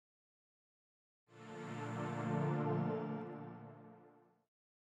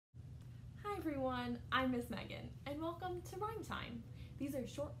everyone, I'm Miss Megan, and welcome to Rhyme Time. These are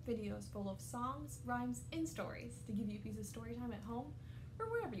short videos full of songs, rhymes, and stories to give you a piece of story time at home or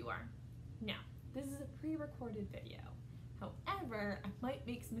wherever you are. Now, this is a pre-recorded video. However, I might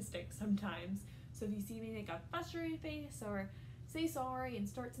make mistakes sometimes, so if you see me make a frustrated face or say sorry and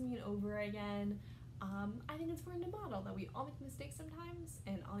start something over again, I think it's important to model that we all make mistakes sometimes,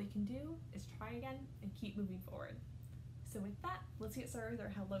 and all you can do is try again and keep moving forward. So with that, let's get started with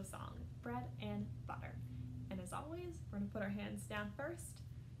our hello song, Bread and Butter. And as always, we're going to put our hands down first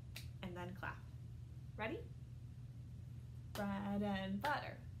and then clap. Ready? Bread and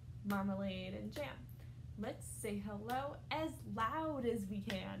butter, marmalade and jam. Let's say hello as loud as we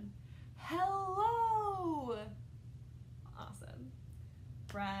can. Hello! Awesome.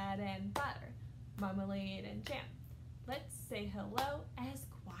 Bread and butter, marmalade and jam. Let's say hello as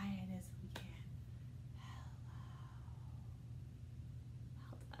quiet as we can.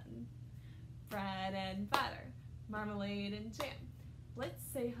 Bread and butter, marmalade and jam. Let's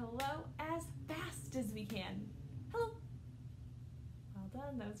say hello as fast as we can. Hello. Well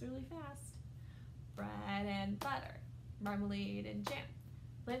done, that was really fast. Bread and butter, marmalade and jam.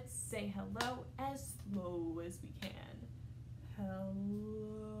 Let's say hello as slow as we can. Hello.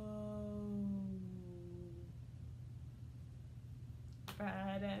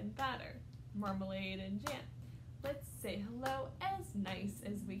 Bread and butter, marmalade and jam. Let's say hello as nice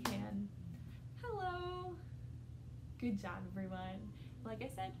as we can. Hello! Good job, everyone. Like I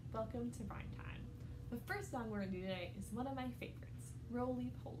said, welcome to Rhyme Time. The first song we're going to do today is one of my favorites,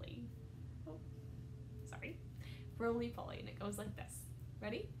 Roly Poly. Oh, sorry. Roly Poly, and it goes like this.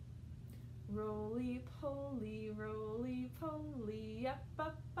 Ready? Roly poly, up,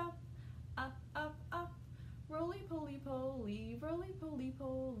 up, up, up, up, up. Roly poly poly,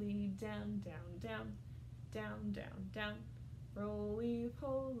 down, down, down, down, down, down. Roly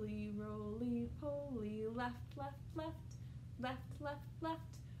poly, left, left, left, left, left,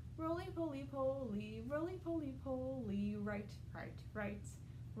 left. Roly poly, right, right, right,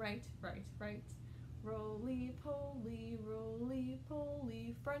 right, right, right. Roly poly,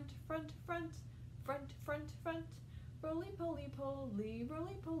 front, front, front, front, front, front. Roly poly,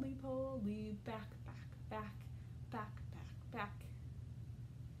 back, back, back, back, back, back.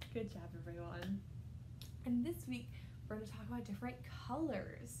 Good job, everyone. And this week, we're going to talk about different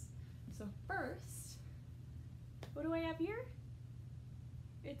colors. So first, what do I have here?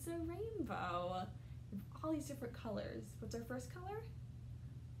 It's a rainbow. We have all these different colors. What's our first color?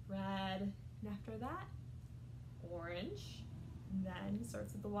 Red. And after that, orange. And then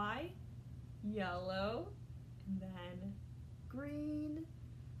starts with the Y, yellow. And then green.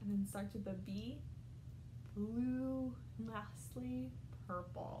 And then starts with the B, blue. And lastly,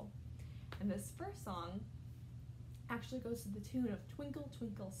 purple. And this first song actually goes to the tune of Twinkle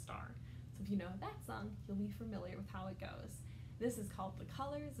Twinkle Star. So if you know that song, you'll be familiar with how it goes. This is called The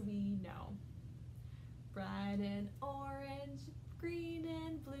Colors We Know. Red and orange, green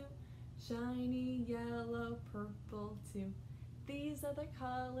and blue, shiny yellow, purple too. These are the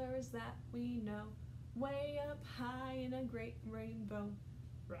colors that we know, way up high in a great rainbow.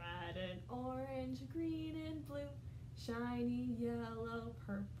 Red and orange, green and blue, shiny yellow,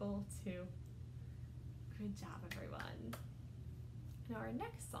 purple too. Good job, everyone. Now our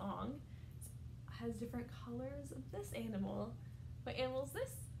next song has different colors of this animal. What animal is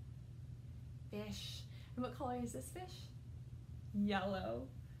this? Fish. And what color is this fish? Yellow.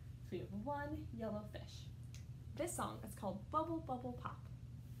 So we have one yellow fish. This song is called Bubble Bubble Pop.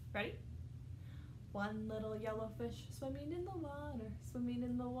 Ready? One little yellow fish swimming in the water, swimming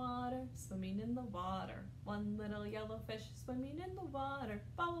in the water, swimming in the water. One little yellow fish swimming in the water,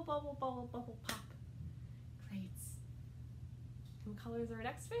 bubble, bubble, bubble, bubble, pop. Great. What color is our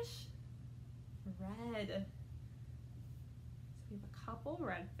next fish? Red. So we have a couple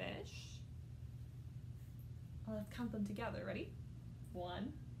red fish. Let's count them together. Ready?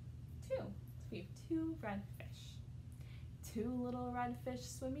 1, 2. So we have 2 red fish. 2 little red fish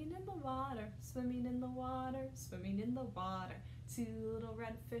swimming in the water, swimming in the water, swimming in the water. 2 little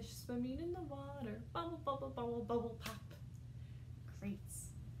red fish swimming in the water, bubble, bubble, bubble, bubble, pop. Great.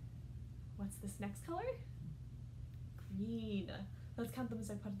 What's this next color? Green. Let's count them as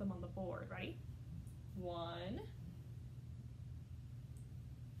I put them on the board. Ready? 1,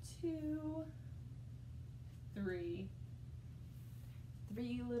 2, 3.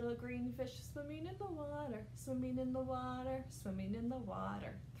 3 little green fish swimming in the water, swimming in the water, swimming in the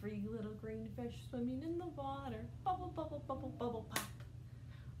water. 3 little green fish swimming in the water, bubble, bubble, bubble, bubble, pop.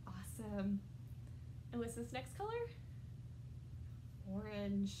 Awesome. And what's this next color?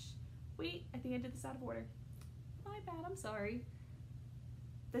 Orange. Wait, I think I did this out of order. My bad, I'm sorry.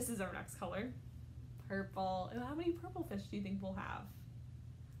 This is our next color. Purple. And how many purple fish do you think we'll have?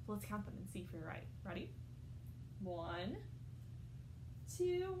 Let's count them and see if you're right. Ready? 1,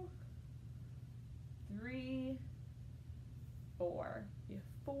 2, 3, 4. We have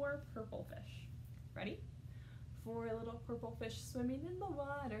 4 purple fish. Ready? 4 little purple fish swimming in the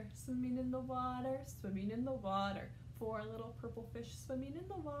water, swimming in the water, swimming in the water. 4 little purple fish swimming in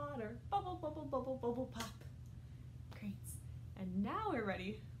the water. Bubble, bubble, bubble, bubble, pop. Great. And now we're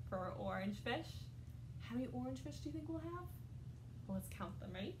ready for our orange fish. How many orange fish do you think we'll have? Well, let's count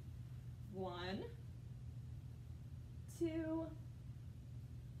them. Ready? 1, 2,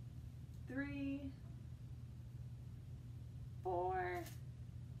 3, 4,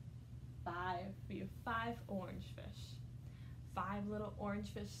 5. We have 5 orange fish. 5 little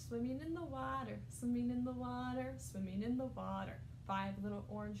orange fish swimming in the water, swimming in the water, swimming in the water. 5 little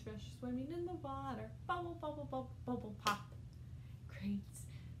orange fish swimming in the water. Bubble, bubble, bubble, bubble, pop. Great.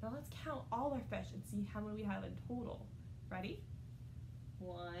 Now let's count all our fish and see how many we have in total. Ready?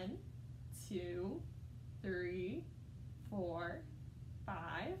 1, 2, 3, 4, 5,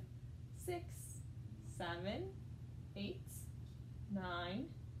 6, 7, 8, 9,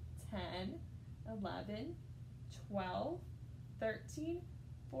 10, 11, 12, 13,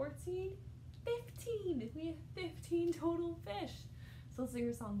 14, 15. We have 15 total fish. So let's sing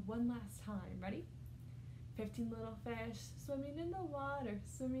our song one last time. Ready? 15 little fish swimming in the water,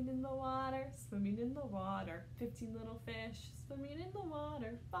 swimming in the water, swimming in the water. 15 little fish swimming in the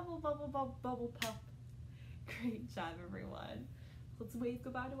water. Bubble, bubble, bubble, bubble, pop. Great job, everyone. Let's wave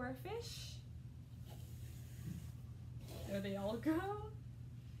goodbye to our fish. There they all go.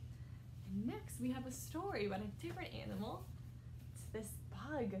 And next we have a story about a different animal. It's this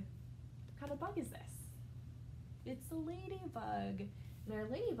bug. What kind of bug is this? It's a ladybug. And our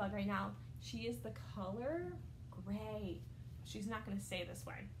ladybug right now, she is the color gray. She's not going to stay this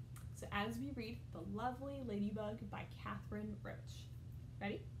way. So as we read The Lovely Ladybug by Catherine Roach.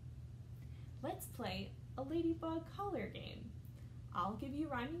 Ready? Let's play a ladybug color game. I'll give you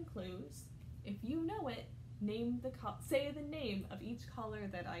rhyming clues. If you know it, say the name of each color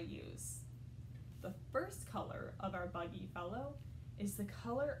that I use. The first color of our buggy fellow is the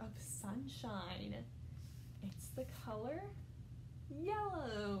color of sunshine. It's the color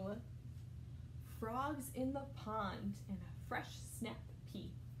yellow. Frogs in the pond and a fresh snap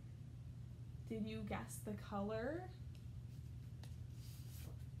pea. Did you guess the color?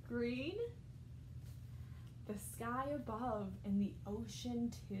 Green. The sky above and the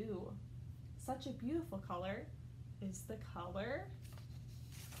ocean too. Such a beautiful color is the color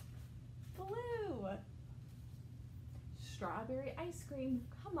blue. Strawberry ice cream.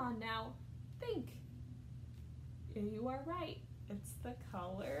 Come on now, think. You are right. It's the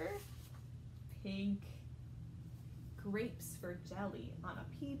color pink. Grapes for jelly on a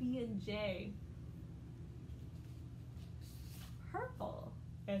PB&J. Purple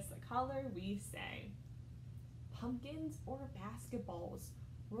is the color we say. Pumpkins or basketballs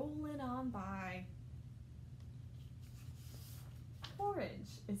rolling on by. Orange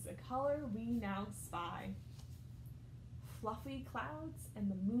is the color we now spy. Fluffy clouds and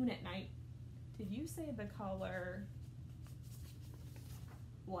the moon at night. Did you say the color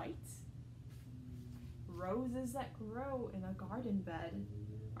white? Roses that grow in a garden bed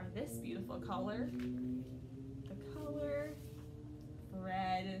are this beautiful color. The color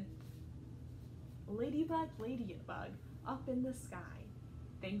red. Ladybug, ladybug, up in the sky.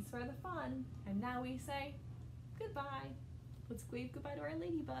 Thanks for the fun. And now we say goodbye. Let's wave goodbye to our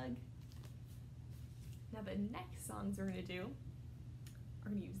ladybug. Now the next songs we're gonna do are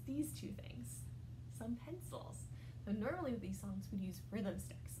gonna use these two things. Some pencils. Now normally with these songs we'd use rhythm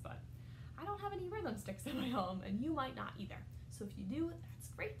sticks, but I don't have any rhythm sticks in my home, and you might not either. So if you do, that's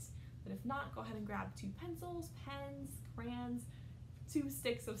great. But if not, go ahead and grab 2 pencils, pens, crayons, 2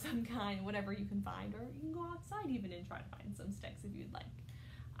 sticks of some kind, whatever you can find, or you can go outside even and try to find some sticks if you'd like.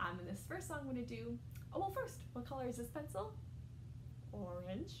 And this first song I'm gonna do, first, what color is this pencil?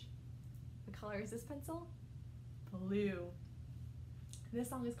 Orange. What color is this pencil? Blue. This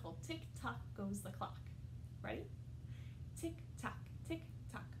song is called Tick Tock Goes the Clock. Ready? Tick tock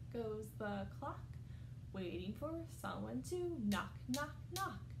goes the clock, waiting for someone to knock, knock,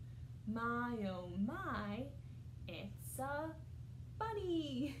 knock. My oh my, it's a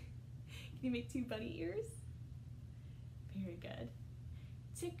bunny. Can you make 2 bunny ears? Very good.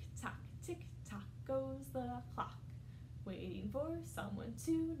 Tick tock goes the clock, waiting for someone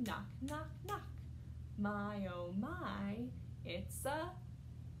to knock, knock, knock. My oh my, it's a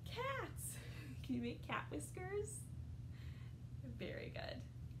cat. Can you make cat whiskers? Very good.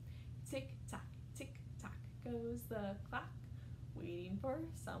 Tick tock goes the clock, waiting for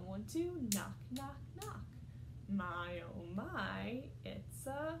someone to knock, knock, knock. My, oh my, it's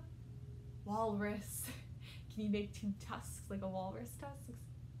a walrus. Can you make two tusks like a walrus tusk?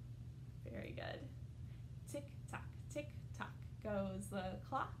 Very good. Tick tock goes the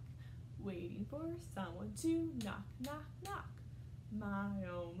clock, waiting for someone to knock, knock, knock. My,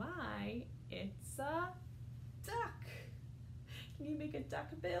 oh my, it's a duck. Can you make a duck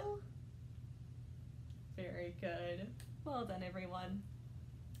bill? Very good. Well done, everyone.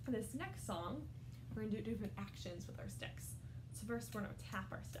 For this next song, we're going to do different actions with our sticks. So first, we're going to tap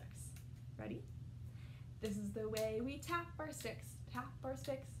our sticks. Ready? This is the way we tap our sticks, tap our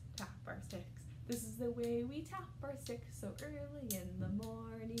sticks, tap our sticks. This is the way we tap our sticks so early in the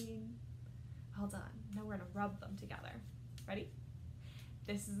morning. Well done. Now we're going to rub them together. Ready?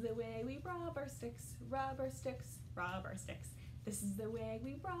 This is the way we rub our sticks, rub our sticks, rub our sticks. This is the way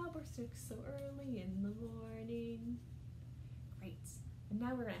we rub our sticks so early in the morning. Great. And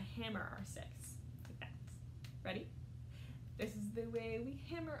now we're going to hammer our sticks like that. Ready? This is the way we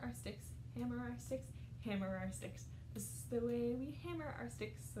hammer our sticks, hammer our sticks, hammer our sticks. This is the way we hammer our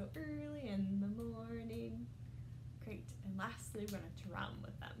sticks so early in the morning. Great. And lastly, we're going to drum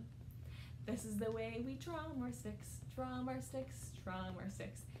with them. This is the way we drum our sticks, drum our sticks, drum our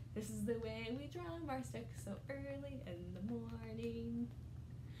sticks. This is the way we drum our sticks so early in the morning.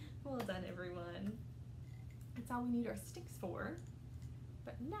 Well done, everyone. That's all we need our sticks for.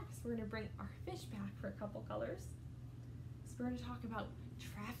 But next, we're going to bring our fish back for a couple colors. So we're going to talk about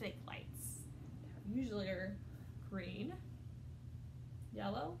traffic lights. They usually are green,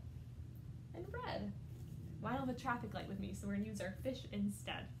 yellow, and red. Well, I don't have a traffic light with me, so we're going to use our fish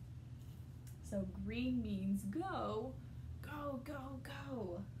instead. So green means go, go, go,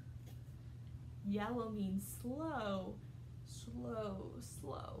 go. Yellow means slow, slow,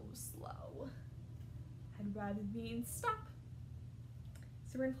 slow, slow. And red means stop.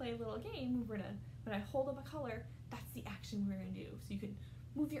 So we're gonna play a little game. When I hold up a color, that's the action we're gonna do. So you can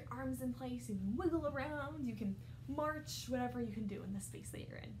move your arms in place, you can wiggle around, you can march, whatever you can do in the space that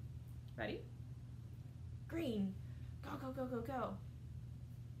you're in. Ready? Green, go, go, go, go, go.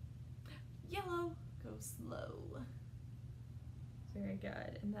 Yellow, go slow. Very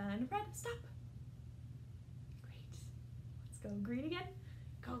good. And then red, stop. Great. Let's go green again.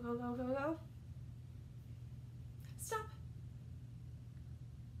 Go, go, go, go, go. Stop.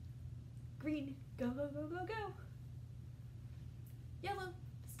 Green, go, go, go, go, go. Yellow,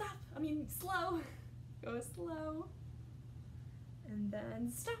 stop. Slow. Go slow. And then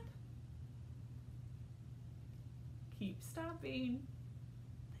stop. Keep stopping.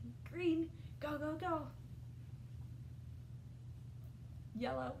 Then green, go, go, go.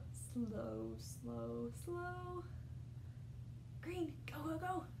 Yellow, slow, slow, slow. Green, go, go,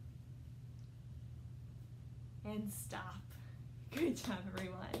 go. And stop. Good job,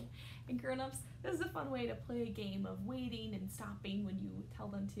 everyone. And grown-ups, this is a fun way to play a game of waiting and stopping when you tell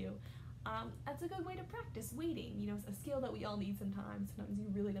them to. That's a good way to practice waiting. You know, it's a skill that we all need sometimes. Sometimes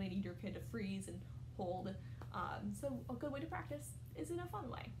you're really gonna need your kid to freeze and hold. So a good way to practice is in a fun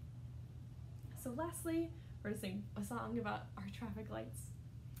way. So lastly, we're gonna sing a song about our traffic lights.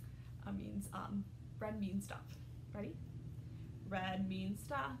 Red means stop. Ready? Red means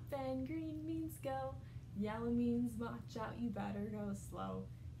stop and green means go. Yellow means watch out, you better go slow.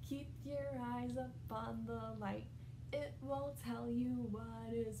 Keep your eyes up on the light. It will tell you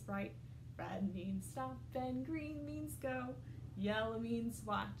what is right. Red means stop and green means go. Yellow means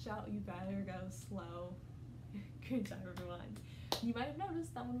watch out, you better go slow. Good job, everyone. You might have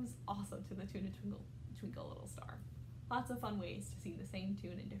noticed that one was also to the tune of Twinkle, Twinkle Little Star. Lots of fun ways to sing the same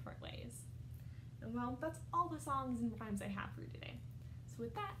tune in different ways. And well, that's all the songs and rhymes I have for you today. So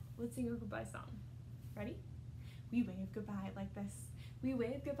with that, let's sing our goodbye song. Ready? We wave goodbye like this. We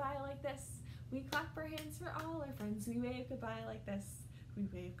wave goodbye like this. We clap our hands for all our friends. We wave goodbye like this. We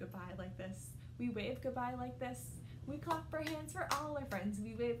wave goodbye like this. We wave goodbye like this. We clap our hands for all our friends.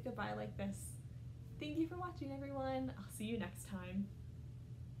 We wave goodbye like this. Thank you for watching, everyone. I'll see you next time.